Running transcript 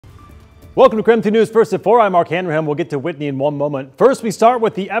Welcome to KREM 2 News First at 4. I'm Mark Hanrahan. We'll get to Whitney in one moment. First, we start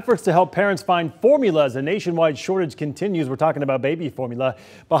with the efforts to help parents find formula as a nationwide shortage continues. We're talking about baby formula.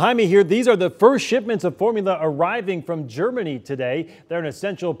 Behind me here, these are the first shipments of formula arriving from Germany today. They're an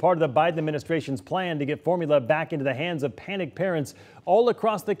essential part of the Biden administration's plan to get formula back into the hands of panicked parents all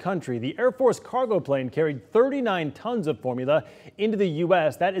across the country. The Air Force cargo plane carried 39 tons of formula into the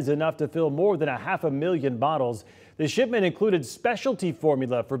U.S. That is enough to fill more than 500,000 bottles. The shipment included specialty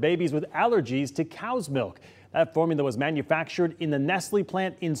formula for babies with allergies to cow's milk. That formula was manufactured in the Nestle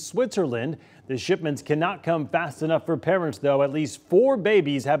plant in Switzerland. The shipments cannot come fast enough for parents, though. At least 4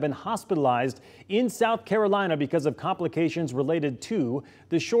 babies have been hospitalized in South Carolina because of complications related to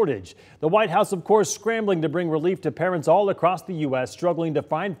the shortage. The White House, of course, scrambling to bring relief to parents all across the U.S. struggling to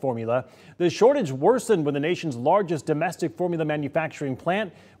find formula. The shortage worsened when the nation's largest domestic formula manufacturing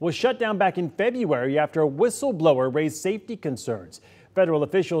plant was shut down back in February after a whistleblower raised safety concerns. Federal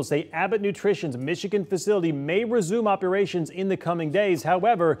officials say Abbott Nutrition's Michigan facility may resume operations in the coming days.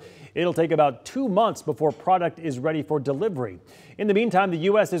 However, it'll take about 2 months before product is ready for delivery. In the meantime, the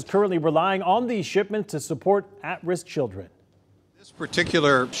U.S. is currently relying on these shipments to support at-risk children. This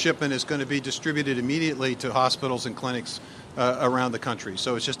particular shipment is going to be distributed immediately to hospitals and clinics around the country.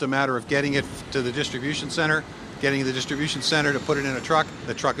 So it's just a matter of getting it to the distribution center, getting the distribution center to put it in a truck.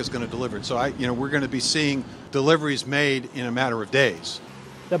 The truck is going to deliver it. So we're going to be seeing deliveries made in a matter of days.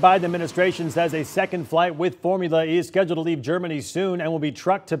 The Biden administration says a second flight with formula is scheduled to leave Germany soon and will be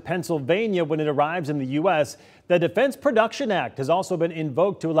trucked to Pennsylvania when it arrives in the U.S. The Defense Production Act has also been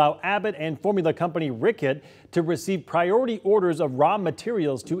invoked to allow Abbott and formula company Rickett to receive priority orders of raw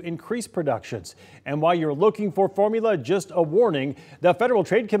materials to increase productions. And while you're looking for formula, just a warning, the Federal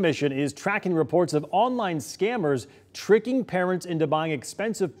Trade Commission is tracking reports of online scammers tricking parents into buying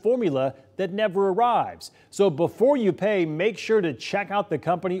expensive formula that never arrives. So before you pay, make sure to check out the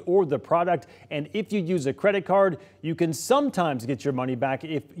company or the product. And if you use a credit card, you can sometimes get your money back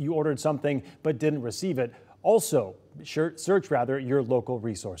if you ordered something but didn't receive it. Also, search your local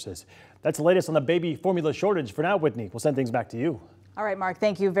resources. That's the latest on the baby formula shortage. For now, Whitney, we'll send things back to you. All right, Mark,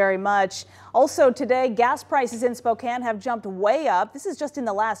 thank you very much. Also today, gas prices in Spokane have jumped way up. This is just in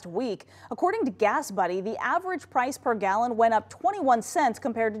the last week. According to Gas Buddy, the average price per gallon went up 21 cents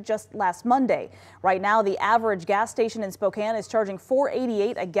compared to just last Monday. Right now, the average gas station in Spokane is charging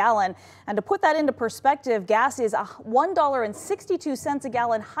 $4.88 a gallon. And to put that into perspective, gas is $1.62 a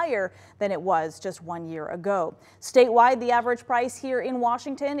gallon higher than it was just 1 year ago. Statewide, the average price here in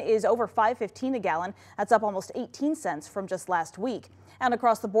Washington is over $5.15 a gallon. That's up almost 18 cents from just last week. And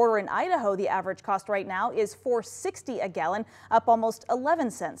across the border in Idaho, the average cost right now is $4.60 a gallon, up almost 11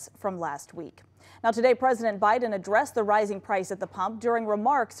 cents from last week. Now today, President Biden addressed the rising price at the pump during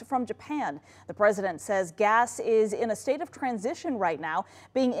remarks from Japan. The president says gas is in a state of transition right now,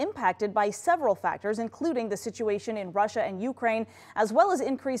 being impacted by several factors, including the situation in Russia and Ukraine, as well as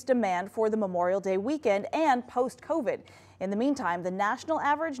increased demand for the Memorial Day weekend and post-COVID. In the meantime, the national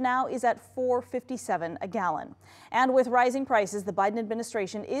average now is at $4.57 a gallon. And with rising prices, the Biden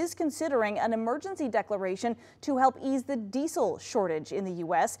administration is considering an emergency declaration to help ease the diesel shortage in the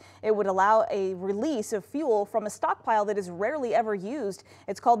U.S. It would allow a release of fuel from a stockpile that is rarely ever used.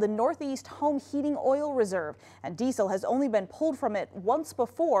 It's called the Northeast Home Heating Oil Reserve, and diesel has only been pulled from it once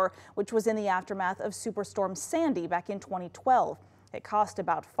before, which was in the aftermath of Superstorm Sandy back in 2012. It cost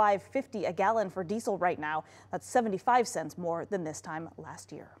about $5.50 a gallon for diesel right now. That's 75 cents more than this time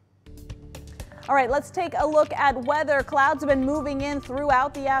last year. All right, let's take a look at weather. Clouds have been moving in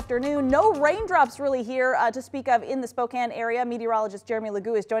throughout the afternoon. No raindrops really here to speak of in the Spokane area. Meteorologist Jeremy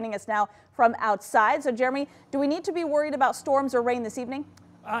Legou is joining us now from outside. So, Jeremy, do we need to be worried about storms or rain this evening?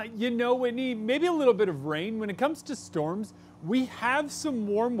 Whitney, maybe a little bit of rain. When it comes to storms, we have some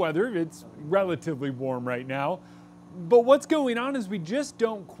warm weather. It's relatively warm right now. But what's going on is we just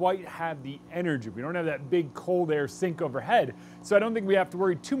don't quite have the energy. We don't have that big cold air sink overhead. So I don't think we have to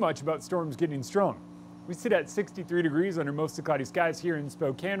worry too much about storms getting strong. We sit at 63 degrees under mostly cloudy skies here in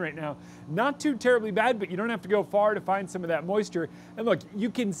Spokane right now. Not too terribly bad, but you don't have to go far to find some of that moisture. And look, you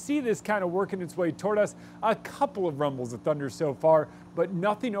can see this kind of working its way toward us. A couple of rumbles of thunder so far, but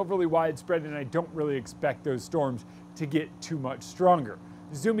nothing overly widespread, and I don't really expect those storms to get too much stronger.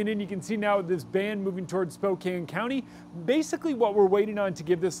 Zooming in, you can see now this band moving towards Spokane County. Basically what we're waiting on to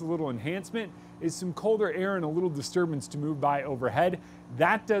give this a little enhancement is some colder air and a little disturbance to move by overhead.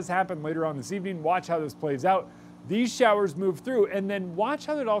 That does happen later on this evening. Watch how this plays out. These showers move through, and then watch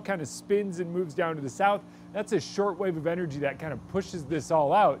how it all kind of spins and moves down to the south. That's a short wave of energy that kind of pushes this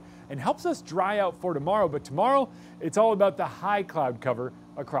all out and helps us dry out for tomorrow. But tomorrow, it's all about the high cloud cover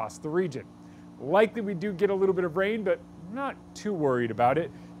across the region. Likely we do get a little bit of rain, but not too worried about it.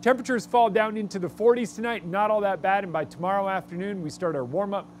 Temperatures fall down into the 40s tonight, not all that bad, and by tomorrow afternoon we start our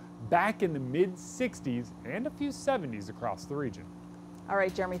warm-up back in the mid-60s and a few 70s across the region. All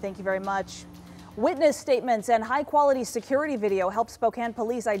right, Jeremy, thank you very much. Witness statements and high-quality security video helped Spokane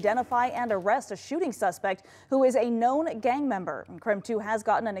police identify and arrest a shooting suspect who is a known gang member. And KREM 2 has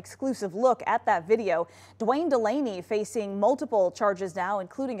gotten an exclusive look at that video. Dwayne Delaney facing multiple charges now,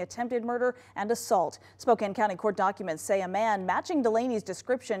 including attempted murder and assault. Spokane County court documents say a man matching Delaney's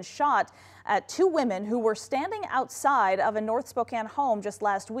description shot at two women who were standing outside of a North Spokane home just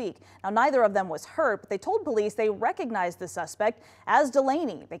last week. Now, neither of them was hurt, but they told police they recognized the suspect as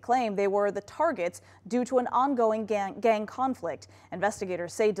Delaney. They claim they were the targets due to an ongoing gang conflict.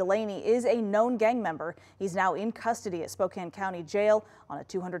 Investigators say Delaney is a known gang member. He's now in custody at Spokane County Jail on a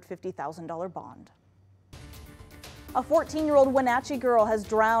 $250,000 bond. A 14-year-old Wenatchee girl has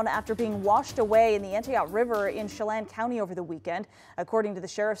drowned after being washed away in the Antioch River in Chelan County over the weekend. According to the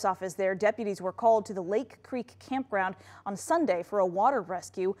sheriff's office there, deputies were called to the Lake Creek campground on Sunday for a water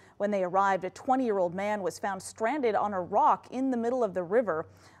rescue. When they arrived, a 20-year-old man was found stranded on a rock in the middle of the river.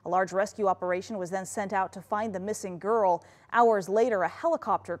 A large rescue operation was then sent out to find the missing girl. Hours later, a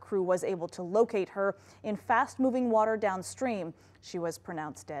helicopter crew was able to locate her in fast-moving water downstream. She was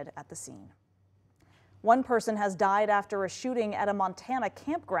pronounced dead at the scene. One person has died after a shooting at a Montana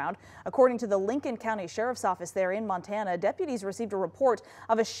campground. According to the Lincoln County Sheriff's Office there in Montana, deputies received a report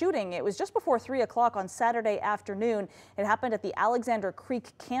of a shooting. It was just before 3 o'clock on Saturday afternoon. It happened at the Alexander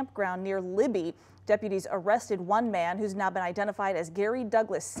Creek campground near Libby. Deputies arrested one man who's now been identified as Gary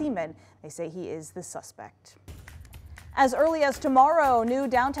Douglas Seaman. They say he is the suspect. As early as tomorrow, new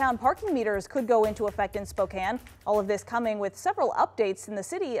downtown parking meters could go into effect in Spokane. All of this coming with several updates, and the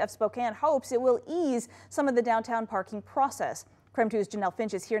city of Spokane hopes it will ease some of the downtown parking process. KREM 2's Janelle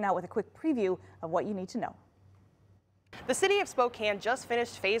Finch is here now with a quick preview of what you need to know. The city of Spokane just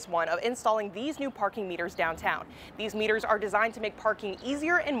finished phase 1 of installing these new parking meters downtown. These meters are designed to make parking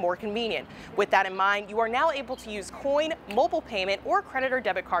easier and more convenient. With that in mind, you are now able to use coin, mobile payment, or credit or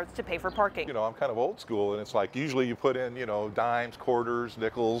debit cards to pay for parking. You know, I'm kind of old school, and it's like usually you put in, you know, dimes, quarters,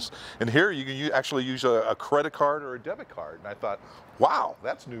 nickels, and here you can actually use a credit card or a debit card. And I thought, wow,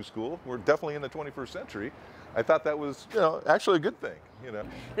 that's new school. We're definitely in the 21st century. I thought that was, you know, actually a good thing, you know.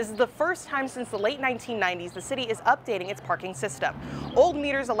 This is the first time since the late 1990s the city is updating its parking system. Old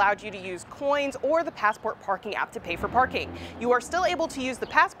meters allowed you to use coins or the Passport parking app to pay for parking. You are still able to use the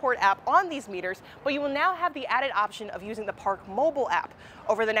Passport app on these meters, but you will now have the added option of using the Park mobile app.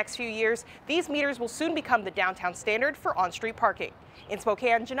 Over the next few years, these meters will soon become the downtown standard for on-street parking. In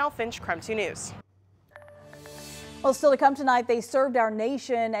Spokane, Janelle Finch, KREM 2 News. Well, still to come tonight, they served our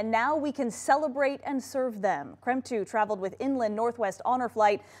nation, and now we can celebrate and serve them. KREM 2 traveled with Inland Northwest Honor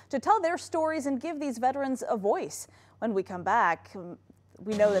Flight to tell their stories and give these veterans a voice. When we come back,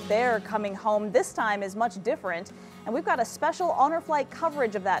 we know that their coming home this time is much different, and we've got a special Honor Flight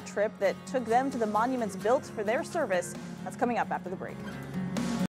coverage of that trip that took them to the monuments built for their service. That's coming up after the break.